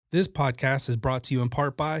This podcast is brought to you in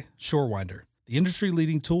part by ShoreWinder, the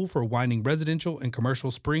industry-leading tool for winding residential and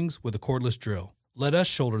commercial springs with a cordless drill. Let us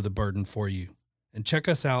shoulder the burden for you. And check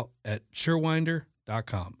us out at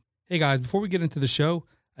ShoreWinder.com. Hey guys, before we get into the show,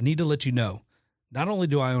 I need to let you know, not only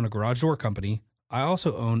do I own a garage door company, I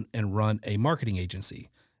also own and run a marketing agency.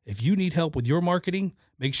 If you need help with your marketing,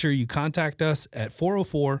 make sure you contact us at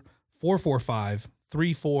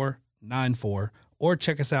 404-445-3494 or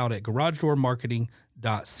check us out at garagedoormarketing.co.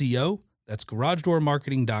 That's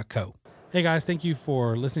garagedoormarketing.co. Hey guys, thank you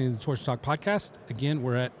for listening to the Torch Talk podcast. Again,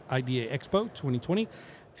 we're at IDA Expo 2020,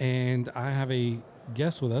 and I have a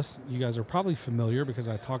guest with us. You guys are probably familiar because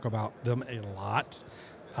I talk about them a lot.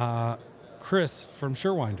 Chris from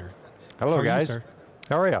ShoreWinder. Hello, guys. Sir?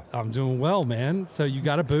 How are you? I'm doing well, man. So you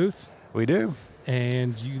got a booth. We do.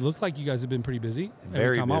 And you look like you guys have been pretty busy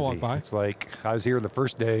Very time busy. I walk by. It's like I was here the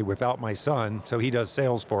first day without my son, so he does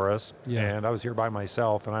sales for us. Yeah. And I was here by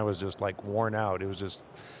myself, and I was just like worn out. It was just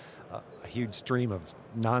a huge stream of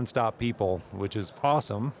nonstop people, which is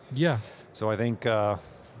awesome. Yeah. So I think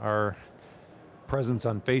our presence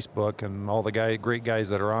on Facebook and all the great guys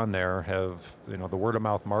that are on there have, the word of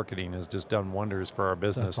mouth marketing has just done wonders for our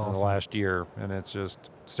business in the last year, and it's just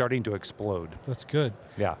starting to explode. That's good.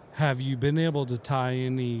 Yeah. Have you been able to tie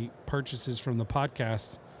any purchases from the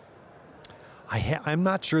podcast? I'm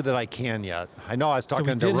not sure that I can yet. I know I was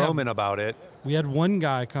talking to Roman about it. We had one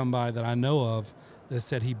guy come by that I know of that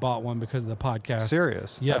said he bought one because of the podcast.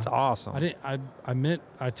 Serious? Yeah. That's awesome. I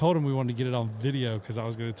told him we wanted to get it on video because I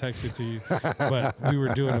was going to text it to you, but we were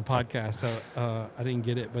doing a podcast, so I didn't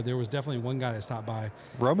get it. But there was definitely one guy that stopped by.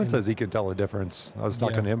 Roman says he can tell the difference. I was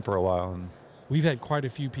talking to him for a while. And we've had quite a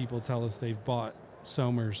few people tell us they've bought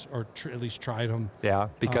Somers or at least tried them. Yeah,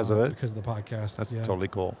 because of it? Because of the podcast. That's totally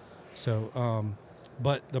cool. So,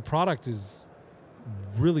 but the product is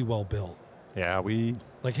really well built. Yeah, hang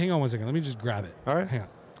on one second. Let me just grab it. All right. Hang on.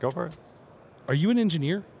 Go for it. Are you an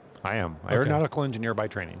engineer? I am. Aeronautical engineer by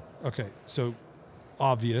training. Okay. So,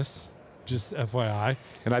 obvious, just FYI.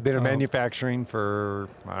 And I've been in manufacturing for,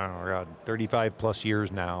 35 plus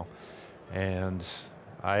years now. And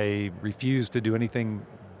I refuse to do anything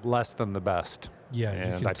less than the best. Yeah,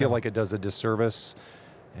 and I feel like it does a disservice.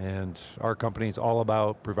 And our company is all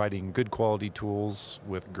about providing good quality tools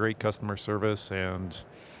with great customer service, and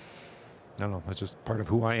I don't know, that's just part of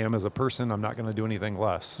who I am as a person. I'm not going to do anything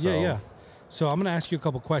less. So. Yeah. So I'm going to ask you a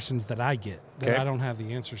couple questions that I get that I don't have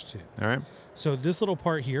the answers to. All right. So this little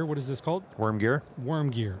part here, what is this called? Worm gear. Worm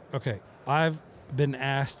gear. Okay. I've been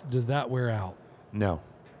asked, does that wear out? No.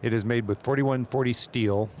 It is made with 4140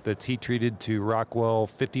 steel that's heat treated to Rockwell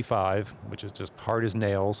 55, which is just hard as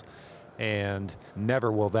nails, and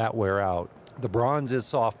never will that wear out. The bronze is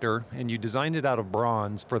softer, and you designed it out of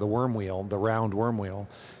bronze for the worm wheel, the round worm wheel,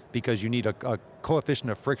 because you need a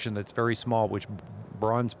coefficient of friction that's very small, which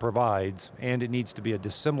bronze provides, and it needs to be a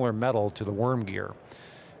dissimilar metal to the worm gear.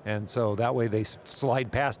 And so that way they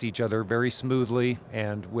slide past each other very smoothly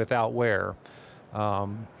and without wear.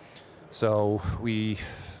 So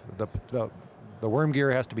the worm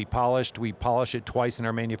gear has to be polished. We polish it twice in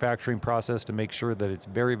our manufacturing process to make sure that it's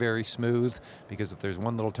very, very smooth, because if there's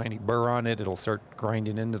one little tiny burr on it, it'll start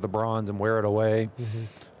grinding into the bronze and wear it away.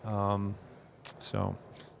 Mm-hmm.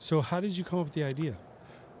 So how did you come up with the idea?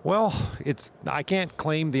 Well, I can't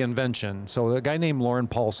claim the invention. So a guy named Lauren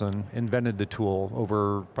Paulson invented the tool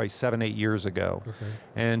over probably 7-8 years ago. Okay.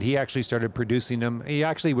 And he actually started producing them. He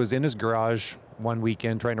actually was in his garage one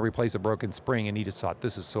weekend trying to replace a broken spring, and he just thought,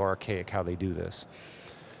 this is so archaic how they do this.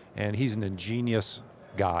 And he's an ingenious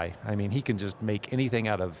guy. I mean, he can just make anything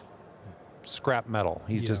out of scrap metal.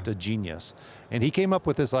 He's just a genius. And he came up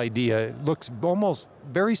with this idea. It looks almost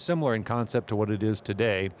very similar in concept to what it is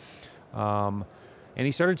today. And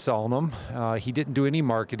he started selling them. He didn't do any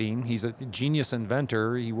marketing. He's a genius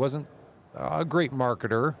inventor. He wasn't a great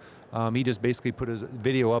marketer. He just basically put his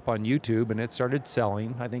video up on YouTube, and it started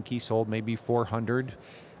selling. I think he sold maybe 400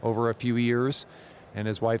 over a few years. And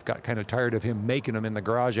his wife got kind of tired of him making them in the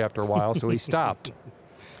garage after a while, so he stopped.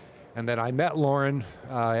 And then I met Lauren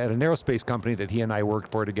at an aerospace company that he and I worked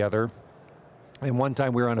for together. And one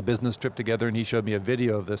time we were on a business trip together, and he showed me a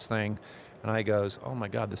video of this thing. And I goes, oh my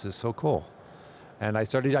God, this is so cool. And I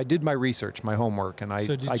did my research, my homework. And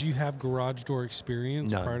So did you have garage door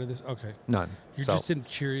experience prior to this? Okay. None. You're just a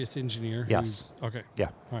curious engineer. Yes. Okay. Yeah.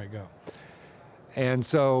 All right, go. And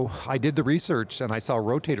so I did the research, and I saw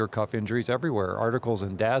rotator cuff injuries everywhere, articles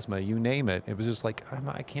in DASMA, you name it. It was just like,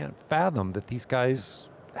 I can't fathom that these guys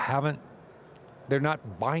they're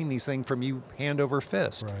not buying these things from you hand over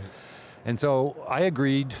fist. Right. And so I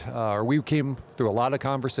agreed, we came through a lot of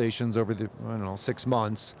conversations over the 6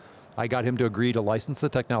 months I got him to agree to license the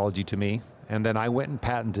technology to me, and then I went and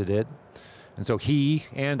patented it. And so he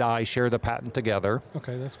and I share the patent together.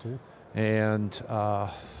 Okay, that's cool. And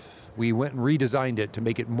we went and redesigned it to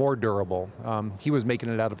make it more durable. He was making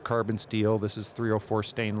it out of carbon steel. This is 304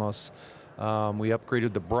 stainless. We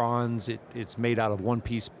upgraded the bronze. It's made out of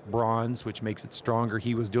one-piece bronze, which makes it stronger.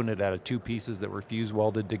 He was doing it out of two pieces that were fuse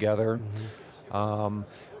welded together. Mm-hmm.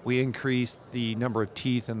 We increased the number of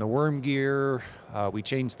teeth in the worm gear. We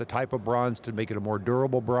changed the type of bronze to make it a more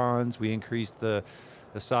durable bronze. We increased the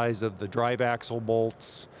size of the drive axle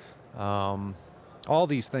bolts. All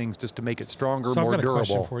these things just to make it stronger, more durable. So I've got a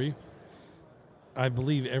question for you. I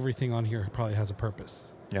believe everything on here probably has a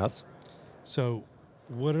purpose. Yes. So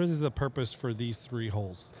what is the purpose for these 3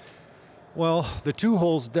 holes? Well, the 2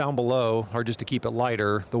 holes down below are just to keep it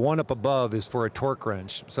lighter. The one up above is for a torque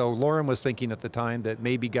wrench. So Lauren was thinking at the time that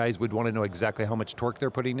maybe guys would want to know exactly how much torque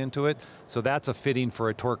they're putting into it. So that's a fitting for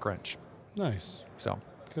a torque wrench. Nice. So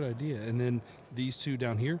good idea. And then these 2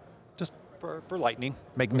 down here? Just for lightning,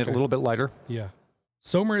 making it a little bit lighter. Yeah.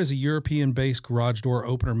 Somer is a European-based garage door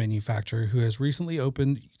opener manufacturer who has recently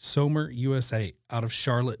opened Somer USA out of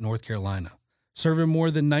Charlotte, North Carolina. Serving more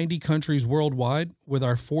than 90 countries worldwide, with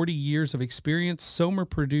our 40 years of experience, Somer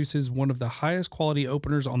produces one of the highest quality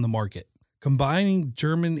openers on the market. Combining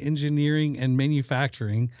German engineering and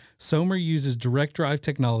manufacturing, Somer uses direct drive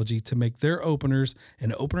technology to make their openers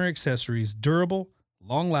and opener accessories durable,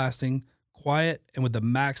 long-lasting, quiet, and with the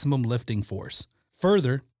maximum lifting force.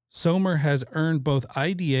 Further, Somer has earned both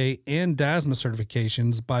IDA and DASMA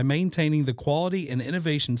certifications by maintaining the quality and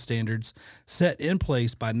innovation standards set in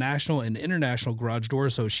place by national and international garage door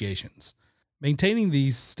associations. Maintaining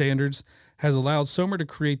these standards has allowed Somer to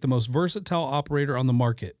create the most versatile operator on the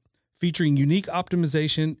market, featuring unique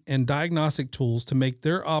optimization and diagnostic tools to make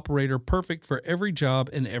their operator perfect for every job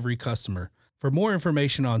and every customer. For more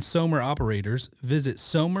information on Somer operators, visit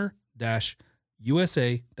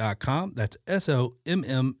somer-usa.com. That's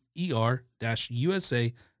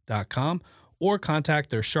SOMMER-USA.com, or contact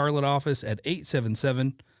their Charlotte office at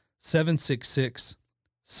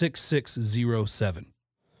 877-766-6607.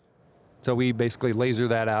 So we basically laser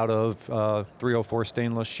that out of 304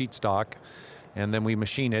 stainless sheet stock, and then we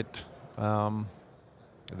machine it, the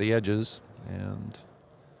edges, and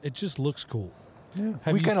it just looks cool. Yeah,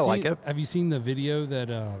 we kind of like it. Have you seen the video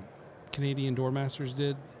that Canadian Doormasters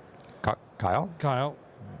did? Kyle?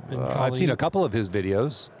 I've seen a couple of his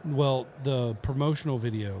videos. Well, the promotional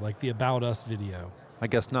video, like the About Us video. I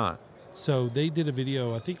guess not. So they did a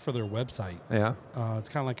video, I think, for their website. Yeah. It's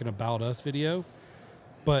kind of like an About Us video,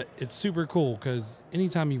 but it's super cool because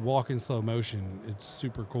anytime you walk in slow motion, it's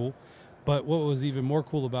super cool. But what was even more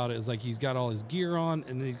cool about it is like he's got all his gear on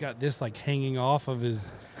and then he's got this like hanging off of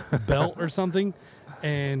his belt or something.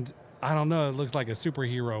 And I don't know, it looks like a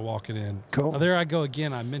superhero walking in. Cool. There I go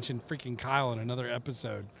again. I mentioned freaking Kyle in another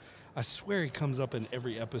episode. I swear he comes up in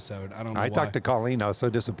every episode. I don't know why. I talked to Colleen. I was so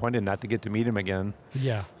disappointed not to get to meet him again.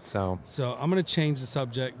 Yeah. So I'm going to change the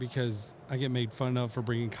subject because I get made fun of for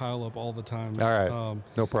bringing Kyle up all the time. All right.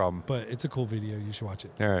 No problem. But it's a cool video. You should watch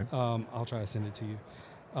it. All right. I'll try to send it to you.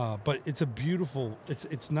 But it's a beautiful,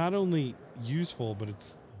 it's not only useful, but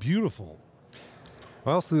it's beautiful.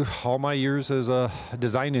 Well, through all my years as a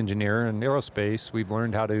design engineer in aerospace, we've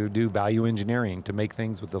learned how to do value engineering to make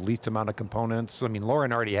things with the least amount of components. I mean,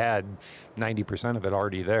 Lauren already had 90% of it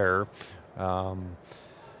already there.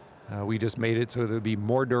 We just made it so that it would be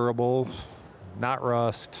more durable, not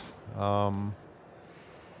rust. And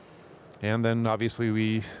then obviously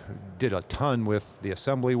we did a ton with the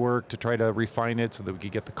assembly work to try to refine it so that we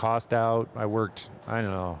could get the cost out. I worked, I don't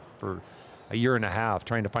know, for a year and a half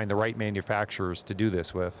trying to find the right manufacturers to do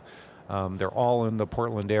this with. They're all in the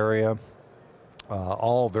Portland area,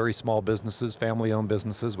 all very small businesses, family-owned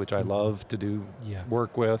businesses, which I love to do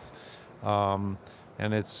work with. And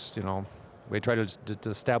it's, you know, we try to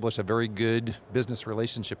establish a very good business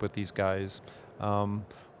relationship with these guys.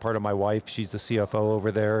 Part of my wife, she's the CFO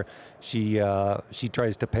over there. She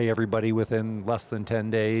tries to pay everybody within less than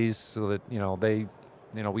 10 days so that,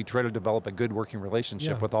 we try to develop a good working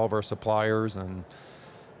relationship with all of our suppliers. And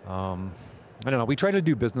I don't know, we try to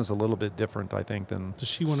do business a little bit different, I think, than... Does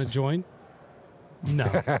she want to join?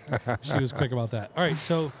 No. She was quick about that. All right,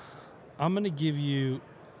 so I'm going to give you...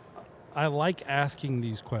 I like asking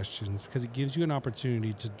these questions because it gives you an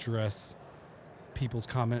opportunity to address people's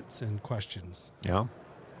comments and questions. Yeah.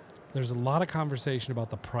 There's a lot of conversation about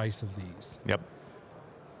the price of these. Yep.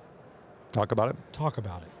 Talk about it? Talk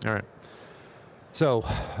about it. All right. So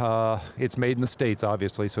it's made in the States,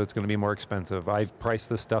 obviously, so it's going to be more expensive. I've priced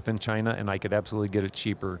this stuff in China, and I could absolutely get it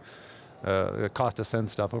cheaper. The cost to send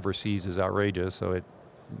stuff overseas is outrageous, so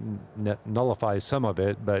nullifies some of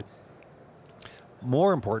it, but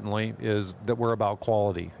more importantly is that we're about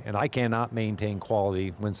quality. And I cannot maintain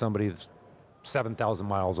quality when somebody's 7,000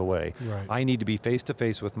 miles away. Right. I need to be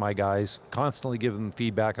face-to-face with my guys, constantly give them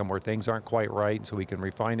feedback on where things aren't quite right so we can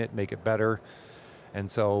refine it, make it better. And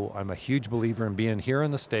so I'm a huge believer in being here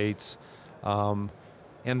in the States.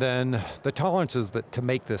 And then the tolerances to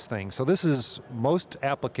make this thing. So this is, most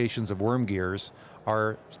applications of worm gears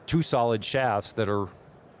are two solid shafts that are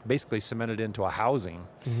basically cemented into a housing.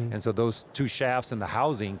 Mm-hmm. And so those two shafts in the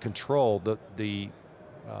housing control the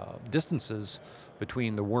distances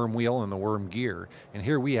between the worm wheel and the worm gear. And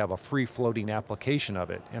here we have a free floating application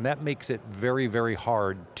of it. And that makes it very, very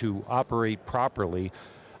hard to operate properly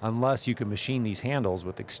unless you can machine these handles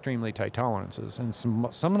with extremely tight tolerances. And some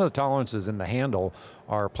of the tolerances in the handle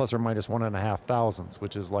are plus or minus 1.5 thousandths,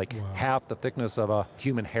 which is like half the thickness of a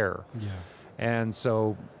human hair. Yeah. And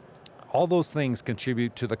so all those things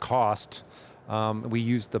contribute to the cost. We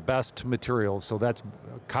use the best materials, so that's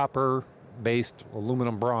copper-based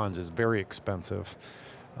aluminum bronze is very expensive.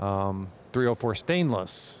 304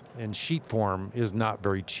 stainless in sheet form is not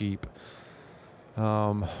very cheap.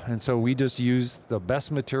 And so we just use the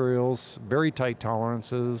best materials, very tight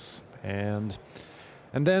tolerances, and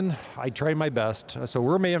then I try my best. So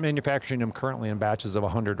we're manufacturing them currently in batches of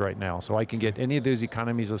 100 right now, so I can get any of those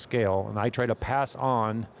economies of scale, and I try to pass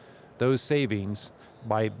on those savings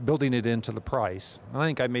by building it into the price. And I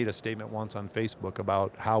think I made a statement once on Facebook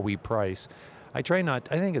about how we price. I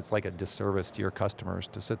think it's like a disservice to your customers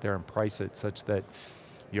to sit there and price it such that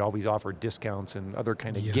you always offer discounts and other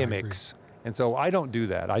kind of gimmicks. And so I don't do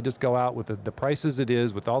that. I just go out with the price as it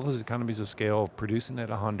is, with all those economies of scale, producing at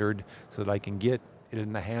 100 so that I can get it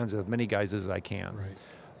in the hands of as many guys as I can.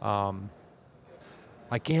 Right.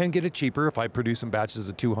 I can get it cheaper if I produce in batches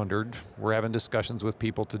of 200. We're having discussions with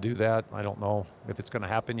people to do that. I don't know if it's going to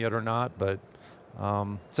happen yet or not, but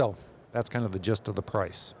so that's kind of the gist of the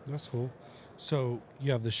price. That's cool. So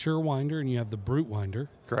you have the Surewinder and you have the Brutewinder.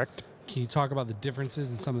 Correct. Can you talk about the differences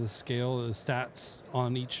in some of the scale, the stats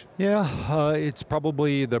on each? Yeah, it's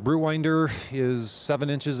probably, the Brutewinder is 7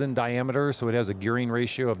 inches in diameter, so it has a gearing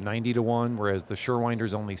ratio of 90-1, whereas the Surewinder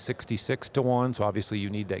is only 66-1. So obviously you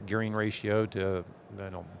need that gearing ratio to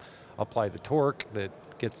apply the torque that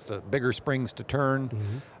gets the bigger springs to turn.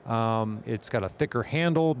 Mm-hmm. It's got a thicker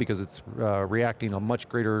handle because it's reacting on much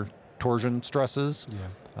greater torsion stresses.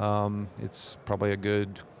 Yeah. It's probably a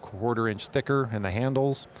good 1/4 inch thicker in the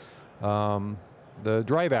handles. The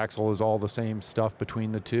drive axle is all the same stuff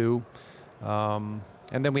between the two. And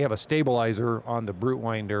then we have a stabilizer on the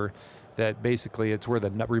Brutewinder that basically it's where the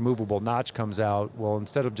removable notch comes out. Well,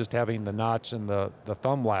 instead of just having the notch and the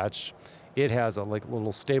thumb latch, it has a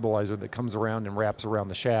little stabilizer that comes around and wraps around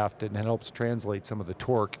the shaft and helps translate some of the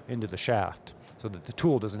torque into the shaft so that the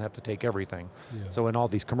tool doesn't have to take everything. Yeah. So in all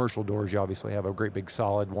these commercial doors, you obviously have a great big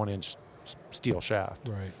solid 1-inch steel shaft.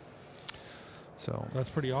 Right. So that's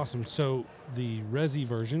pretty awesome. So the Resi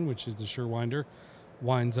version, which is the Surewinder,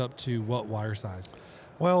 winds up to what wire size?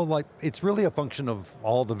 Well, it's really a function of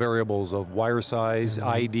all the variables of wire size,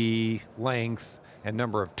 ID, length, and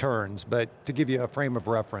number of turns. But to give you a frame of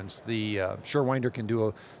reference, the Surewinder can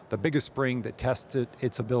do the biggest spring that tests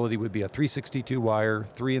its ability would be a 362 wire,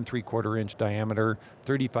 3 3/4 inch diameter,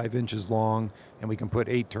 35 inches long, and we can put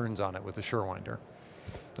 8 turns on it with the Surewinder.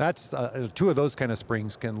 That's 2 of those kind of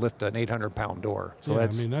springs can lift an 800-pound door. So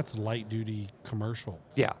that's light duty commercial.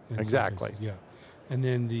 Yeah, exactly. Yeah, and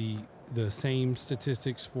then the same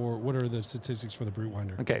statistics for, what are the statistics for the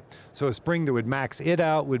Brutewinder? Okay, so a spring that would max it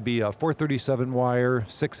out would be a 437 wire,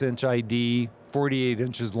 6-inch ID, 48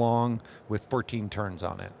 inches long with 14 turns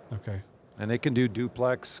on it. Okay. And it can do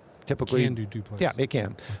duplex. Typically, can do duplex. Yeah, it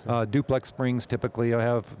can. Okay. Duplex springs typically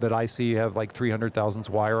have 300 thousandths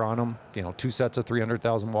wire on them. 2 sets of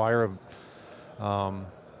 300,000 wire.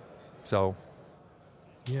 So.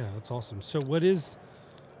 Yeah, that's awesome. So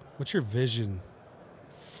what's your vision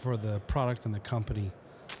for the product and the company?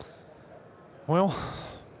 Well,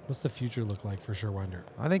 what's the future look like for Surewinder?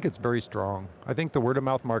 I think it's very strong. I think the word of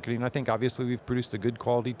mouth marketing, I think obviously we've produced a good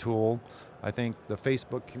quality tool. I think the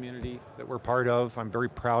Facebook community that we're part of, I'm very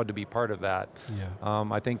proud to be part of that. Yeah.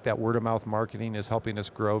 I think that word of mouth marketing is helping us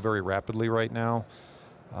grow very rapidly right now.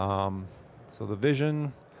 So the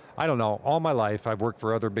vision, I don't know, all my life I've worked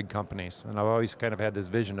for other big companies, and I've always kind of had this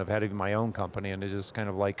vision of having my own company, and it is kind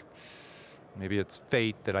of like, maybe it's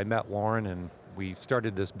fate that I met Lauren and we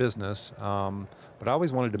started this business, but I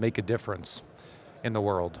always wanted to make a difference in the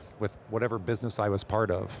world with whatever business I was part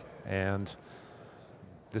of, and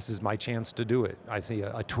this is my chance to do it. I see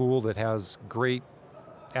a tool that has great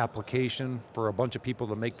application for a bunch of people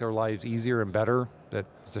to make their lives easier and better. That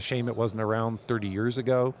it's a shame it wasn't around 30 years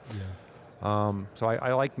ago. Yeah. So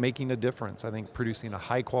I like making a difference. I think producing a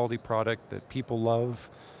high quality product that people love,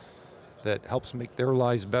 that helps make their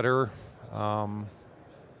lives better. And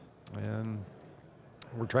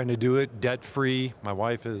we're trying to do it debt free. My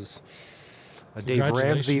wife is a Dave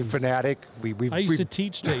Ramsey fanatic. I used to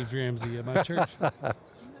teach Dave Ramsey at my church.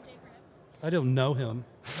 I don't know him,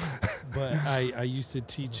 but I used to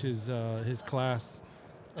teach his class,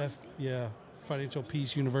 Financial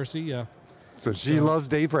Peace University. Yeah. So she loves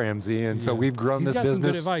Dave Ramsey, and so we've grown this business. He's got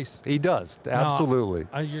some good advice. He does, absolutely.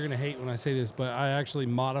 Now, you're gonna hate when I say this, but I actually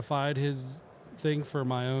modified his thing for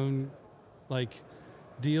my own,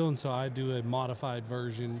 deal, and so I do a modified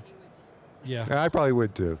version. Yeah. I probably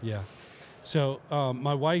would too. Yeah. So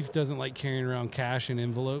my wife doesn't like carrying around cash in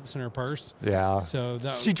envelopes in her purse. Yeah. So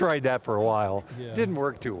she tried that for a while. Yeah. Didn't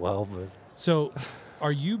work too well, but. So,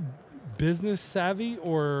 are you business savvy,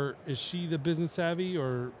 or is she the business savvy,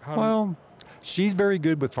 or how? Well, she's very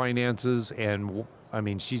good with finances, and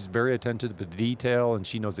she's very attentive to the detail, and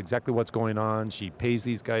she knows exactly what's going on. She pays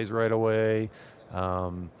these guys right away.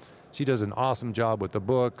 She does an awesome job with the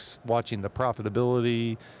books, watching the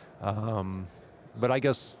profitability. But I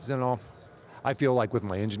guess, I feel like with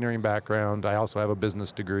my engineering background, I also have a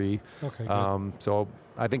business degree. Okay, good. So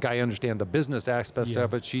I think I understand the business aspects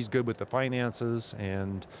of it. She's good with the finances,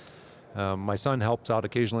 and my son helps out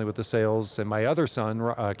occasionally with the sales. And my other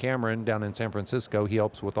son, Cameron, down in San Francisco, he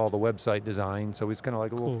helps with all the website design. So he's kind of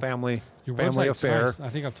like a little family affair. Nice. I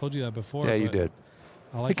think I've told you that before. Yeah, you did.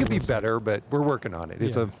 I like it could be better, but we're working on it.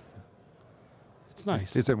 It's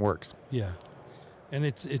nice. It works. Yeah. And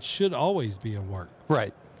it should always be a work.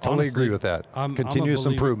 Right. Totally agree with that. Continuous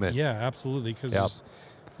improvement. Yeah, absolutely. Because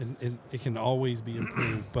it can always be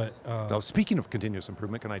improved. But now, speaking of continuous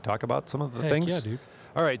improvement, can I talk about some of the things? Yeah, dude.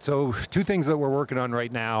 All right. So 2 things that we're working on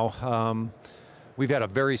right now. We've had a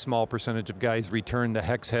very small percentage of guys return the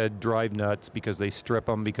hex head drive nuts because they strip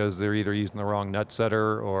them because they're either using the wrong nut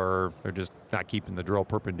setter or they're just not keeping the drill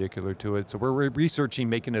perpendicular to it. So we're researching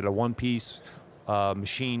making it a one-piece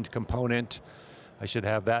machined component. I should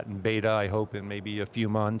have that in beta, I hope, in maybe a few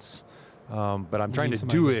months. But I'm trying to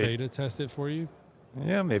do it. Beta test it for you?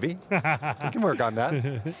 Yeah, maybe. We can work on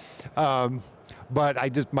that.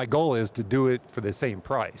 But my goal is to do it for the same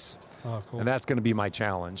price. Oh, cool. And that's going to be my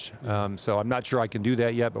challenge. So I'm not sure I can do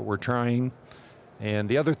that yet, but we're trying. And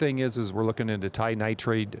the other thing is we're looking into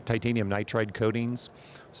titanium nitride coatings.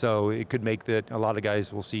 So it could make that a lot of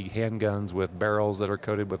guys will see handguns with barrels that are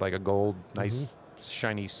coated with like a gold, nice,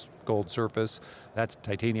 shiny gold surface. That's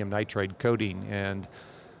titanium nitride coating. And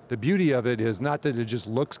the beauty of it is not that it just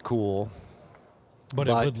looks cool, but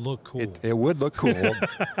it would look cool. It would look cool,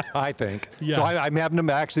 I think. Yeah. So I'm having them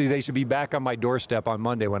they should be back on my doorstep on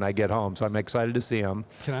Monday when I get home. So I'm excited to see them.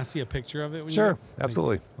 Can I see a picture of it? Sure,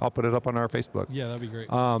 absolutely. I'll put it up on our Facebook. Yeah, that'd be great.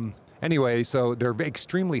 Anyway, so they're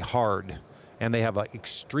extremely hard, and they have an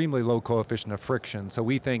extremely low coefficient of friction. So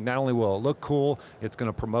we think not only will it look cool, it's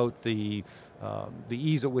going to promote the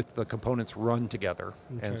ease at which the components run together.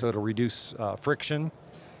 Okay. And so it'll reduce friction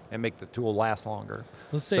and make the tool last longer.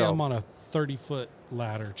 Let's say I'm on a 30-foot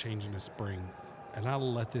ladder changing a spring, and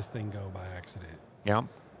I'll let this thing go by accident. Yeah.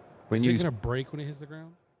 Is it going to break when it hits the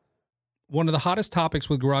ground? One of the hottest topics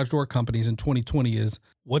with garage door companies in 2020 is,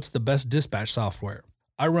 what's the best dispatch software?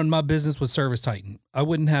 I run my business with ServiceTitan. I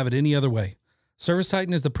wouldn't have it any other way.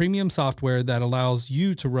 ServiceTitan is the premium software that allows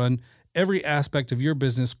you to run every aspect of your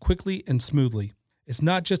business quickly and smoothly. It's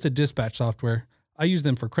not just a dispatch software. I use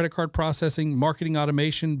them for credit card processing, marketing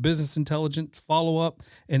automation, business intelligence, follow-up,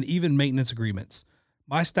 and even maintenance agreements.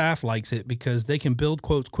 My staff likes it because they can build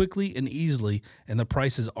quotes quickly and easily, and the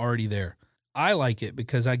price is already there. I like it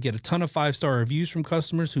because I get a ton of 5-star reviews from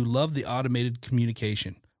customers who love the automated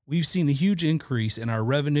communication. We've seen a huge increase in our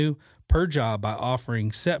revenue per job by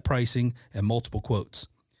offering set pricing and multiple quotes.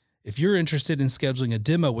 If you're interested in scheduling a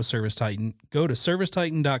demo with ServiceTitan, go to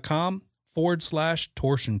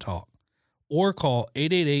servicetitan.com/torsion talk or call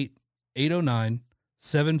 888-809-7457.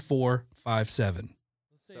 Let's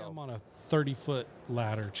say I'm on a 30-foot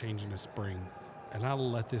ladder changing a spring, and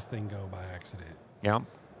I'll let this thing go by accident. Yeah.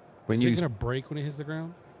 Is it going to break when it hits the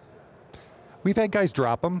ground? We've had guys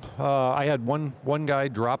drop them. I had one guy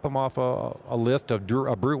drop them off a lift of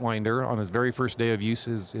a brute winder on his very first day of use.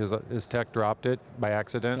 His tech dropped it by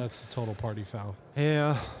accident. That's a total party foul.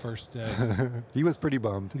 Yeah. First day. He was pretty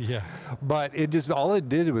bummed. Yeah. But all it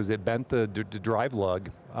did was it bent the drive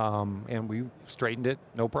lug, and we straightened it,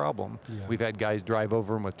 no problem. Yeah. We've had guys drive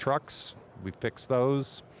over them with trucks. We fixed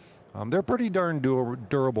those. They're pretty darn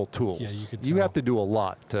durable tools. Yeah, you could tell. You have to do a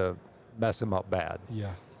lot to mess him up bad.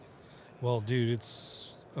 Yeah. Well, dude,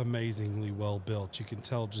 it's amazingly well built. You can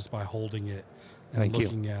tell just by holding it and Thank you.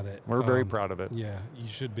 looking at it. We're very proud of it. Yeah, you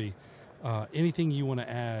should be. Anything you want to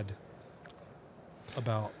add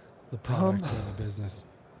about the product or the business?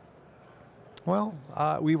 Well,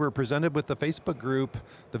 we were presented with the Facebook group,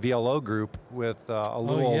 the VLO group, with a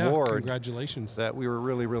little award. Congratulations. That we were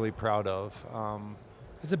really, really proud of.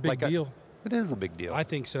 It's a big deal. It is a big deal. I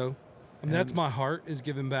think so. I mean, that's my heart, is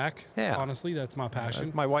giving back. Yeah. Honestly, that's my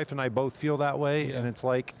passion. My wife and I both feel that way, and it's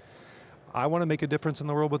like, I want to make a difference in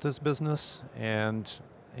the world with this business, and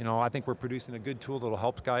I think we're producing a good tool that'll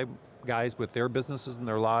help guys with their businesses and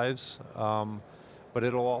their lives, but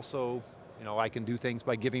it'll also, I can do things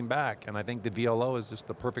by giving back, and I think the VLO is just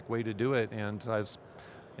the perfect way to do it. And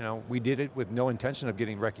we did it with no intention of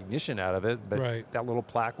getting recognition out of it, but that little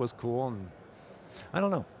plaque was cool, and I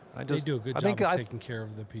don't know. They do a good job of taking care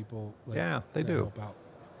of the people. They do. Help out.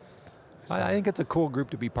 I think it's a cool group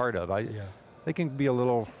to be part of. They can be a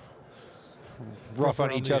little rough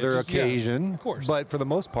on each other occasion, of course. But for the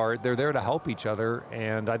most part, they're there to help each other,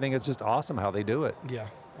 and I think it's just awesome how they do it. Yeah,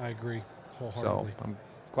 I agree wholeheartedly. So I'm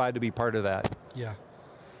glad to be part of that. Yeah.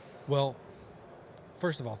 Well,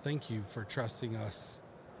 first of all, thank you for trusting us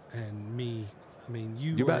and me. I mean,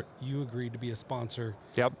 you agreed to be a sponsor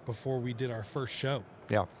before we did our first show.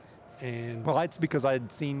 Yeah. And well, it's because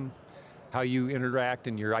I'd seen how you interact,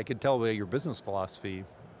 and I could tell your business philosophy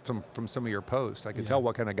from some of your posts. I could tell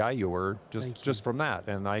what kind of guy you were just from that,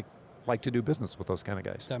 and I like to do business with those kind of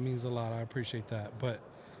guys. That means a lot. I appreciate that. But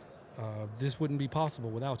this wouldn't be possible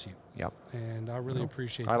without you. Yep. And I really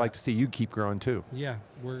appreciate that. I like to see you keep growing too. Yeah,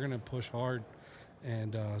 we're going to push hard.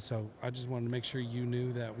 And so I just wanted to make sure you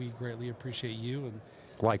knew that we greatly appreciate you. And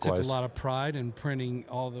likewise. Took a lot of pride in printing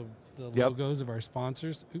all the logos of our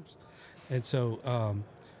sponsors. Oops. And so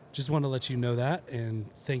just want to let you know that, and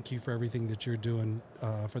thank you for everything that you're doing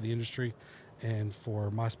for the industry and for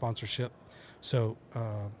my sponsorship. So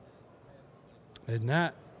in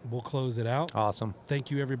that, we'll close it out. Awesome. Thank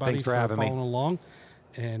you, everybody, for following along.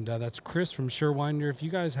 And that's Chris from Surewinder. If you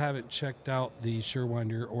guys haven't checked out the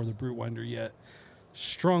Surewinder or the Brute Winder yet,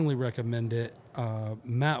 strongly recommend it.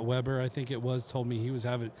 Matt Weber, I think it was, told me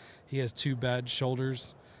he has 2 bad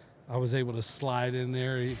shoulders. I was able to slide in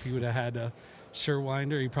there. If he would have had a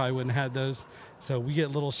Surewinder, he probably wouldn't have had those. So we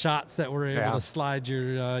get little shots that we're able to slide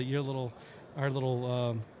our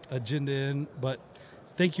little agenda in. But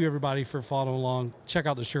thank you, everybody, for following along. Check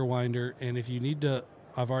out the Surewinder, and if you need to,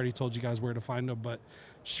 I've already told you guys where to find them, but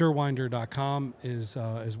Surewinder.com is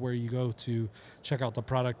where you go to check out the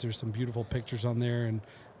product. There's some beautiful pictures on there, and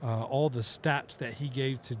all the stats that he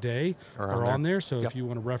gave today are on there. So if you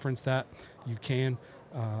want to reference that, you can.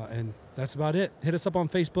 And that's about it. Hit us up on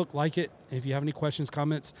Facebook, like it. If you have any questions,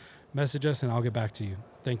 comments, message us, and I'll get back to you.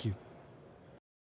 Thank you.